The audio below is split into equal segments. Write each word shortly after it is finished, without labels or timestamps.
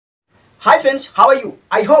Hi friends, how are you?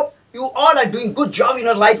 I hope you all are doing good job in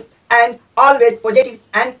your life and always positive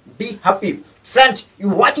and be happy. Friends, you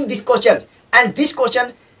watching this question and this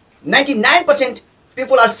question 99%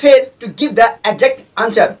 people are fail to give the exact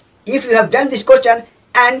answer. If you have done this question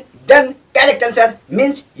and done correct answer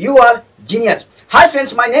means you are genius. Hi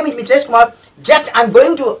friends, my name is Mitresh Kumar. Just I'm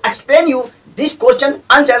going to explain you this question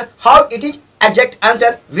answer how it is exact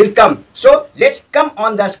answer will come. So let's come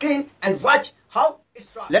on the screen and watch how it's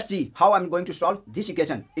solved. Let's see how I'm going to solve this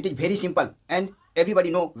equation. It is very simple and everybody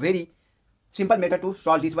know very simple method to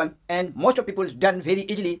solve this one, and most of people done very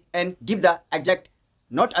easily and give the exact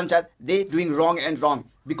not answer. They doing wrong and wrong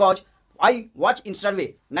because I watch in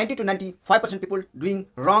survey 90 to 95% people doing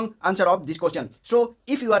wrong answer of this question. So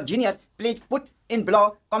if you are genius, please put in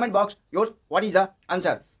below comment box your what is the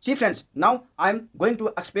answer. See friends, now I'm going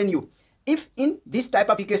to explain you. If in this type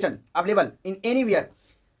of equation available in anywhere,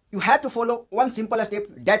 you have to follow one simple step,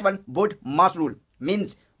 that one BODMAS rule.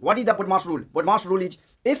 Means what is the BODMAS rule? BODMAS rule is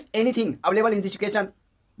if anything available in this equation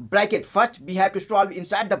bracket, first we have to solve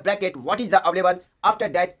inside the bracket what is the available, after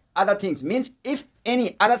that other things. Means if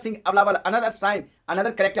any other thing available, another sign,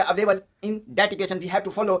 another character available in that equation, we have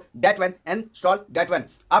to follow that one and solve that one.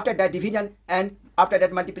 After that division, and after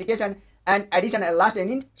that multiplication and addition, and last and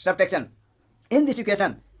in subtraction. In this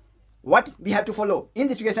equation what we have to follow, in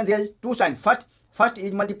this equation there is two signs. First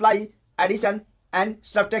is multiply, addition and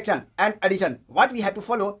subtraction and addition. What we have to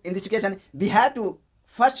follow in this equation, we have to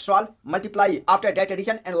first solve multiply, after that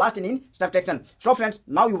addition, and last in subtraction. So friends,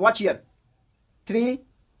 now you watch here. 3,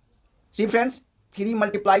 see friends, 3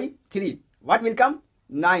 multiply 3, what will come?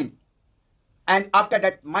 9, and after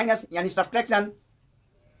that minus yani subtraction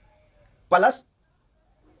plus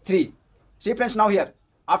 3. See friends, now here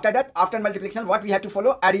after that, after multiplication, what we have to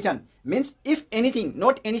follow? Addition. Means if anything,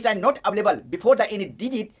 not any sign not available before the any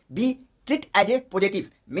digit, we treat as a positive.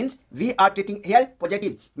 Means we are treating here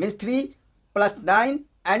positive. Means 3 plus 9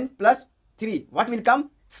 and plus 3, what will come?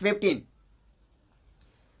 15.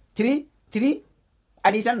 3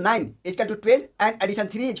 addition 9 is equal to 12, and addition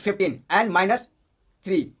 3 is 15, and minus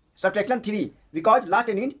 3 subtraction 3, because last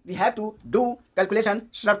and in we have to do calculation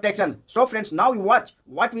subtraction. So friends, now you watch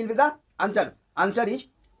what will be the answer. Answer is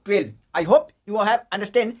 12. I hope you have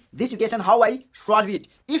understand this equation how I solve it.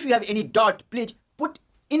 If you have any doubt, please put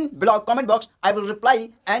in below comment box. I will reply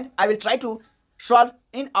and I will try to solve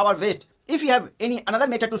in our best. If you have any another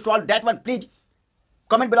method to solve that one, please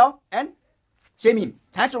comment below and say me.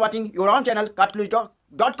 Thanks for watching your own channel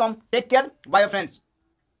cartoluge.com. Take care. Bye friends.